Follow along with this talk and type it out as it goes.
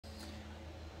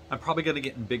I'm probably going to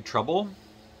get in big trouble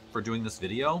for doing this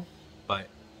video, but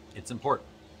it's important.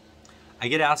 I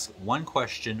get asked one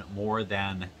question more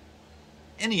than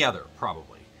any other,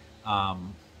 probably.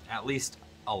 At least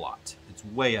a lot. It's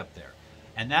way up there.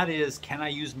 And that is, can I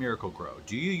use Miracle-Gro?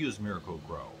 Do you use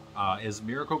Miracle-Gro? Is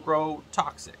Miracle-Gro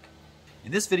toxic?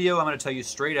 In this video, I'm going to tell you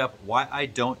straight up why I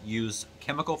don't use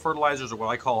chemical fertilizers, or what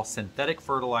I call synthetic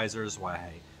fertilizers,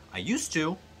 why I used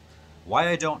to, why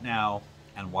I don't now,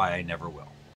 and why I never will.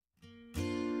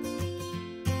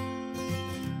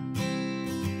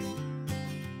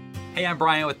 Hey, I'm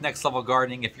Brian with Next Level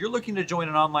Gardening. If you're looking to join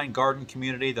an online garden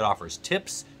community that offers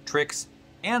tips, tricks,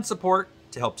 and support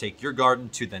to help take your garden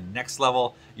to the next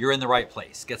level, you're in the right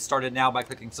place. Get started now by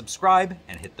clicking subscribe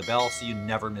and hit the bell so you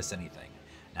never miss anything.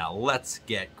 Now let's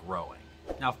get growing.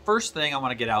 Now, first thing I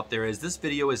want to get out there is this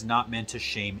video is not meant to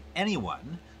shame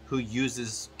anyone who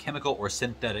uses chemical or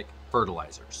synthetic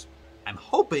fertilizers. I'm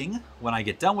hoping when I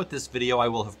get done with this video, I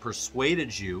will have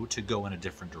persuaded you to go in a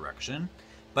different direction.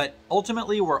 But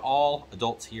ultimately, we're all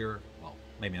adults here. Well,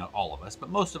 maybe not all of us, but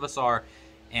most of us are.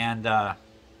 And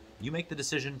you make the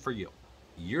decision for you.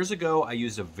 Years ago, I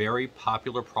used a very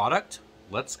popular product.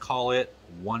 Let's call it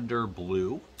Wonder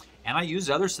Blue. And I used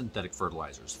other synthetic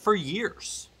fertilizers for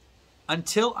years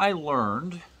until I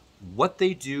learned what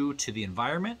they do to the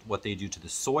environment, what they do to the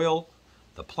soil,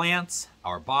 the plants,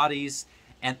 our bodies,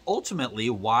 and ultimately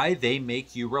why they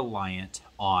make you reliant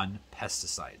on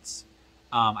pesticides.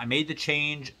 I made the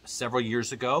change several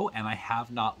years ago and I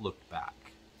have not looked back.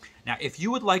 Now, if you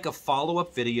would like a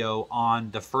follow-up video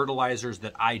on the fertilizers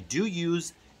that I do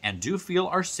use and do feel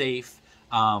are safe,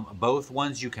 both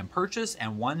ones you can purchase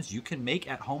and ones you can make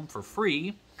at home for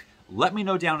free, let me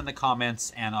know down in the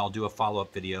comments and I'll do a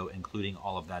follow-up video including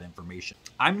all of that information.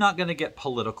 I'm not going to get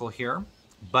political here,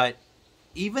 but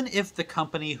even if the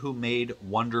company who made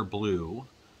Wonder Blue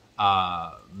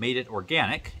made it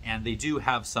organic, and they do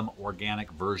have some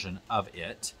organic version of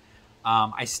it,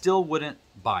 I still wouldn't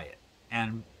buy it.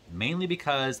 And mainly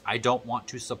because I don't want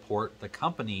to support the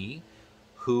company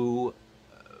who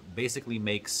basically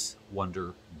makes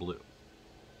Wonder Blue.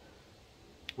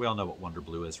 We all know what Wonder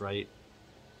Blue is, right?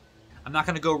 I'm not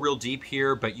going to go real deep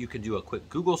here, but you can do a quick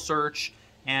Google search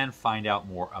and find out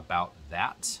more about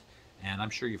that. And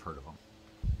I'm sure you've heard of them.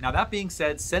 Now, that being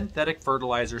said, synthetic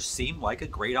fertilizers seem like a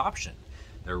great option.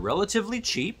 They're relatively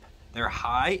cheap. They're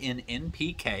high in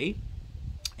NPK.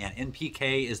 And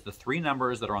NPK is the three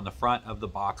numbers that are on the front of the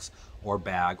box or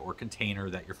bag or container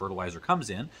that your fertilizer comes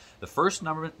in. The first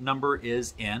number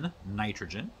is N,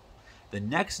 nitrogen. The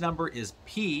next number is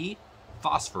P,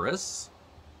 phosphorus.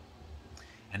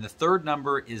 And the third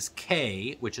number is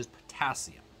K, which is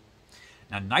potassium.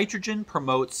 Now, nitrogen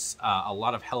promotes a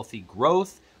lot of healthy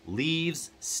growth,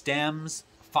 leaves, stems.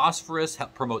 Phosphorus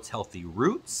promotes healthy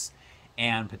roots,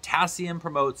 and potassium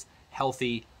promotes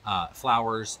healthy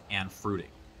flowers and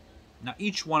fruiting. Now,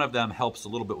 each one of them helps a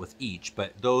little bit with each,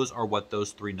 but those are what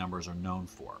those three numbers are known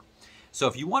for. So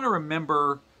if you want to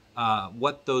remember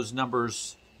what those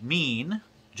numbers mean,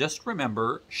 just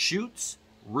remember shoots,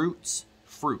 roots,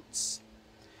 fruits.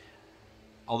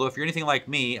 Although if you're anything like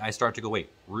me, I start to go, wait,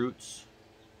 roots,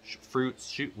 fruits,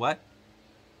 shoot, what?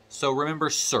 So remember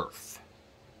surf.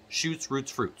 Shoots, roots,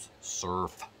 fruits.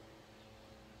 Surf.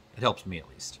 It helps me at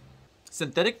least.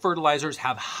 Synthetic fertilizers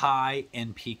have high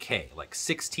NPK, like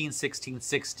 16, 16,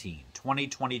 16, 20,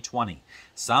 20, 20.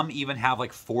 Some even have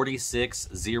like 46,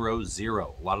 0,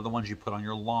 0. A lot of the ones you put on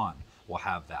your lawn will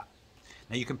have that.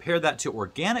 Now you compare that to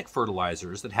organic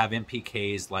fertilizers that have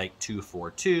NPKs like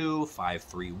 242,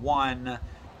 531.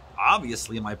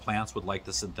 Obviously my plants would like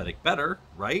the synthetic better,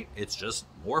 right? It's just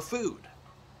more food.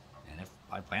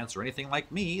 My plants are anything like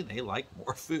me, they like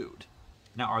more food.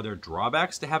 Now, are there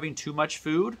drawbacks to having too much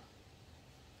food?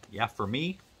 Yeah, for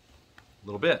me, a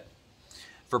little bit.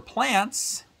 For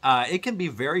plants, it can be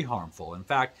very harmful. In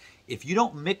fact, if you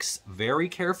don't mix very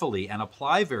carefully and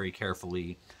apply very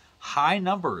carefully, high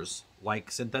numbers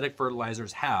like synthetic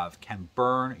fertilizers have can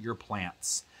burn your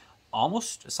plants,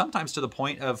 almost sometimes to the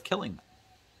point of killing them.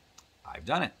 I've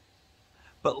done it.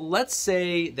 But let's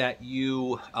say that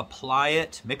you apply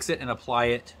it, mix it and apply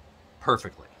it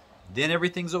perfectly. Then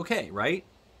everything's okay, right?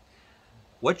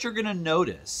 What you're going to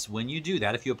notice when you do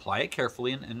that, if you apply it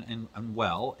carefully and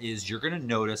well, is you're going to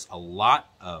notice a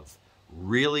lot of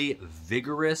really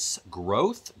vigorous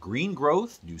growth, green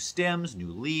growth, new stems,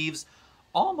 new leaves,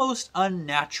 almost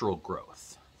unnatural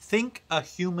growth. Think a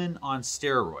human on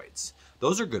steroids.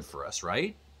 Those are good for us,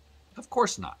 right? Of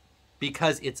course not,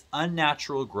 because it's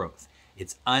unnatural growth.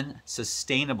 It's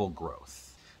unsustainable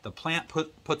growth. The plant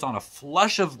puts on a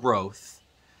flush of growth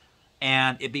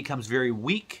and it becomes very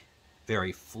weak,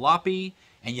 very floppy,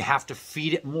 and you have to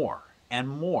feed it more and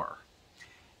more.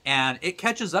 And it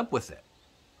catches up with it.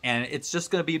 And it's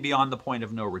just going to be beyond the point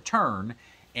of no return.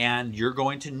 And you're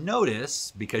going to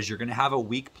notice, because you're going to have a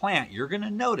weak plant, you're going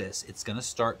to notice it's going to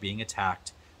start being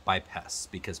attacked by pests,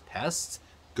 because pests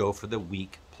go for the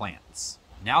weak plants.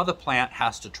 Now the plant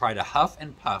has to try to huff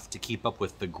and puff to keep up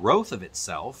with the growth of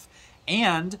itself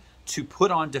and to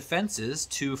put on defenses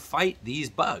to fight these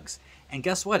bugs. And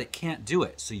guess what? It can't do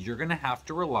it. So you're going to have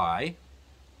to rely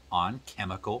on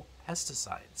chemical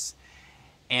pesticides.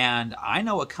 And I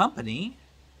know a company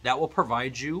that will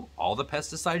provide you all the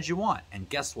pesticides you want. And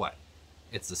guess what?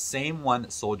 It's the same one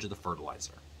that sold you the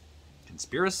fertilizer.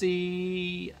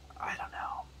 Conspiracy? I don't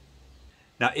know.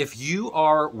 Now, if you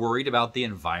are worried about the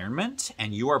environment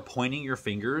and you are pointing your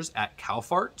fingers at cow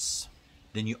farts,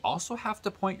 then you also have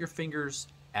to point your fingers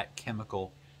at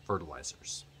chemical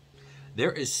fertilizers.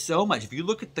 There is so much. If you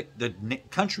look at the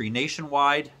country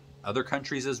nationwide, other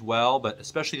countries as well, but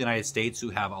especially the United States, who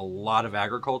have a lot of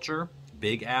agriculture,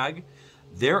 big ag,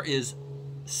 there is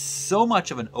so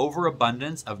much of an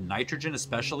overabundance of nitrogen,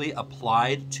 especially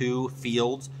applied to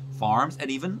fields, farms, and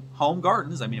even home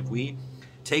gardens. I mean, if we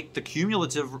take the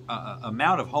cumulative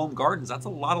amount of home gardens, that's a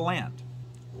lot of land.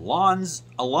 Lawns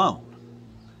alone.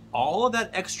 All of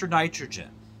that extra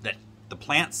nitrogen that the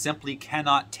plants simply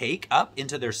cannot take up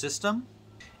into their system,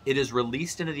 it is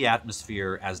released into the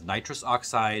atmosphere as nitrous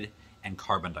oxide and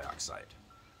carbon dioxide.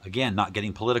 Again, not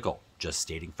getting political, just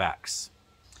stating facts.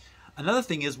 Another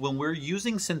thing is, when we're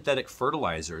using synthetic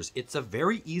fertilizers, it's a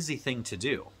very easy thing to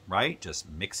do, right? Just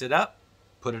mix it up,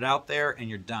 put it out there, and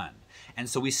you're done. And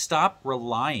so we stop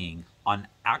relying on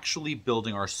actually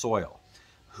building our soil.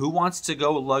 Who wants to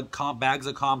go lug bags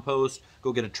of compost,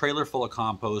 go get a trailer full of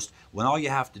compost, when all you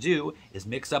have to do is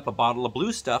mix up a bottle of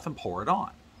blue stuff and pour it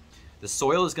on? The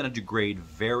soil is going to degrade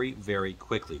very, very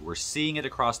quickly. We're seeing it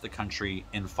across the country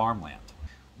in farmland.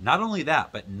 Not only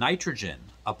that, but nitrogen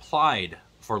applied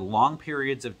for long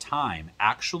periods of time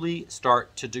actually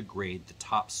start to degrade the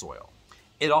topsoil.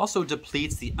 It also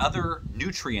depletes the other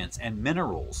nutrients and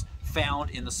minerals found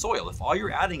in the soil. If all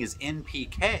you're adding is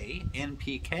NPK,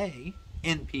 NPK,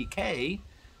 NPK,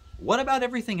 what about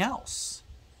everything else?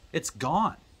 It's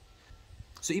gone.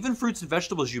 So even fruits and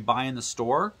vegetables you buy in the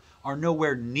store are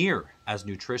nowhere near as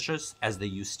nutritious as they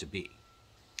used to be.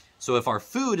 So if our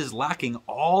food is lacking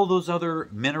all those other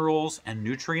minerals and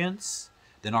nutrients,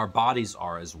 then our bodies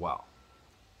are as well.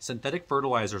 Synthetic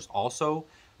fertilizers also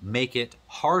make it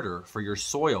harder for your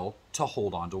soil to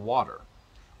hold on to water,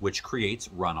 which creates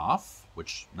runoff,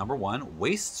 which, number one,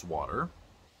 wastes water.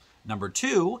 Number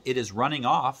two, it is running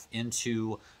off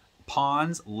into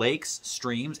ponds, lakes,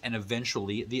 streams, and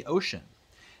eventually the ocean.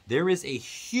 There is a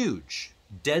huge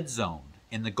dead zone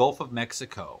in the Gulf of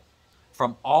Mexico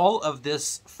from all of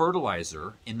this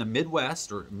fertilizer in the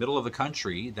Midwest or middle of the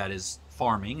country that is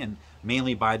farming, and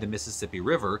mainly by the Mississippi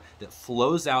River, that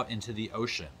flows out into the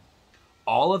ocean.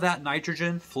 All of that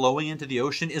nitrogen flowing into the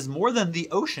ocean is more than the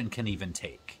ocean can even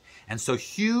take. And so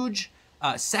huge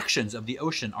sections of the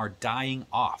ocean are dying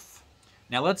off.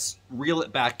 Now let's reel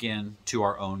it back in to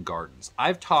our own gardens.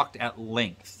 I've talked at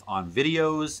length on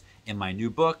videos in my new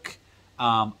book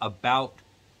about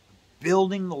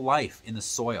building the life in the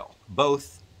soil,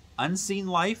 both unseen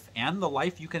life and the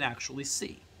life you can actually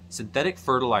see. Synthetic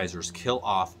fertilizers kill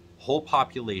off whole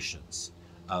populations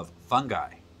of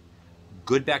fungi,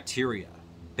 good bacteria,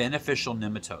 beneficial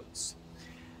nematodes.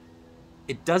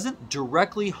 It doesn't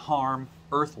directly harm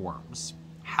earthworms.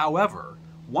 However,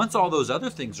 once all those other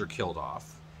things are killed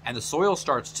off and the soil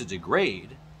starts to degrade,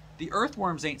 the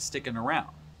earthworms ain't sticking around.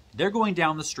 They're going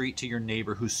down the street to your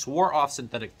neighbor who swore off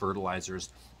synthetic fertilizers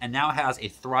and now has a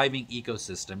thriving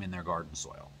ecosystem in their garden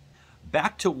soil.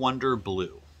 Back to Wonder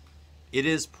Blue. It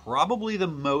is probably the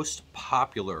most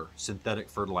popular synthetic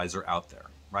fertilizer out there,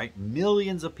 right?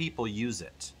 Millions of people use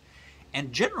it.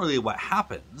 And generally what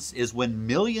happens is when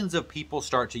millions of people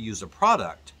start to use a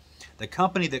product, the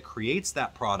company that creates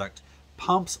that product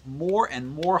pumps more and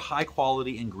more high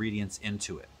quality ingredients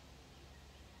into it.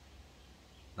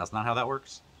 That's not how that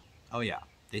works? Oh yeah,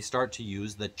 they start to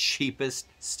use the cheapest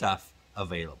stuff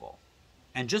available.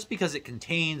 And just because it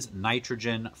contains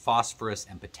nitrogen, phosphorus,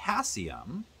 and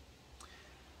potassium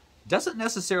doesn't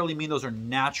necessarily mean those are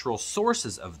natural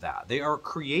sources of that. They are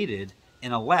created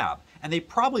in a lab. And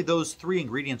those three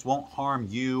ingredients won't harm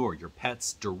you or your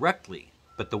pets directly.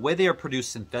 But the way they are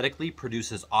produced synthetically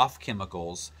produces off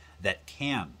chemicals that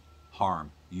can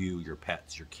harm you, your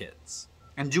pets, your kids.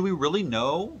 And do we really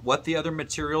know what the other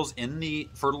materials in the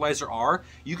fertilizer are?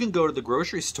 You can go to the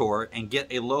grocery store and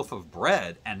get a loaf of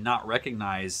bread and not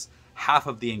recognize half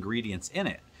of the ingredients in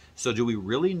it. So do we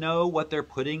really know what they're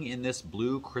putting in this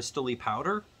blue crystally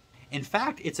powder? In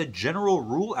fact, it's a general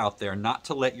rule out there not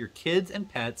to let your kids and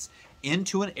pets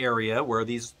into an area where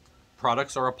these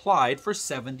products are applied for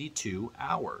 72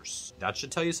 hours. That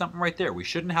should tell you something right there. We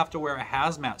shouldn't have to wear a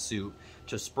hazmat suit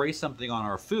to spray something on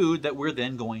our food that we're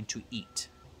then going to eat.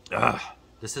 Ugh.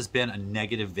 This has been a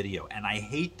negative video, and I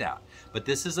hate that. But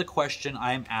this is a question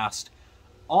I am asked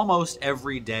almost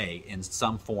every day in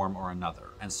some form or another.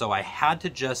 And so I had to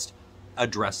just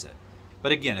address it.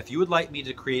 But again, if you would like me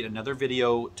to create another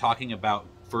video talking about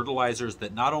fertilizers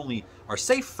that not only are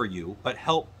safe for you, but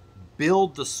help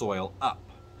build the soil up,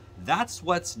 that's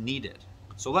what's needed.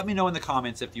 So let me know in the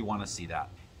comments if you want to see that.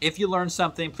 If you learned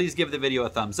something, please give the video a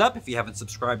thumbs up. If you haven't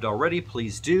subscribed already,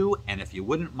 please do. And if you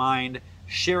wouldn't mind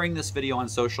sharing this video on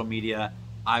social media,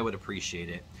 I would appreciate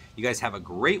it. You guys have a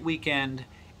great weekend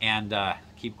and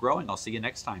keep growing. I'll see you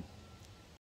next time.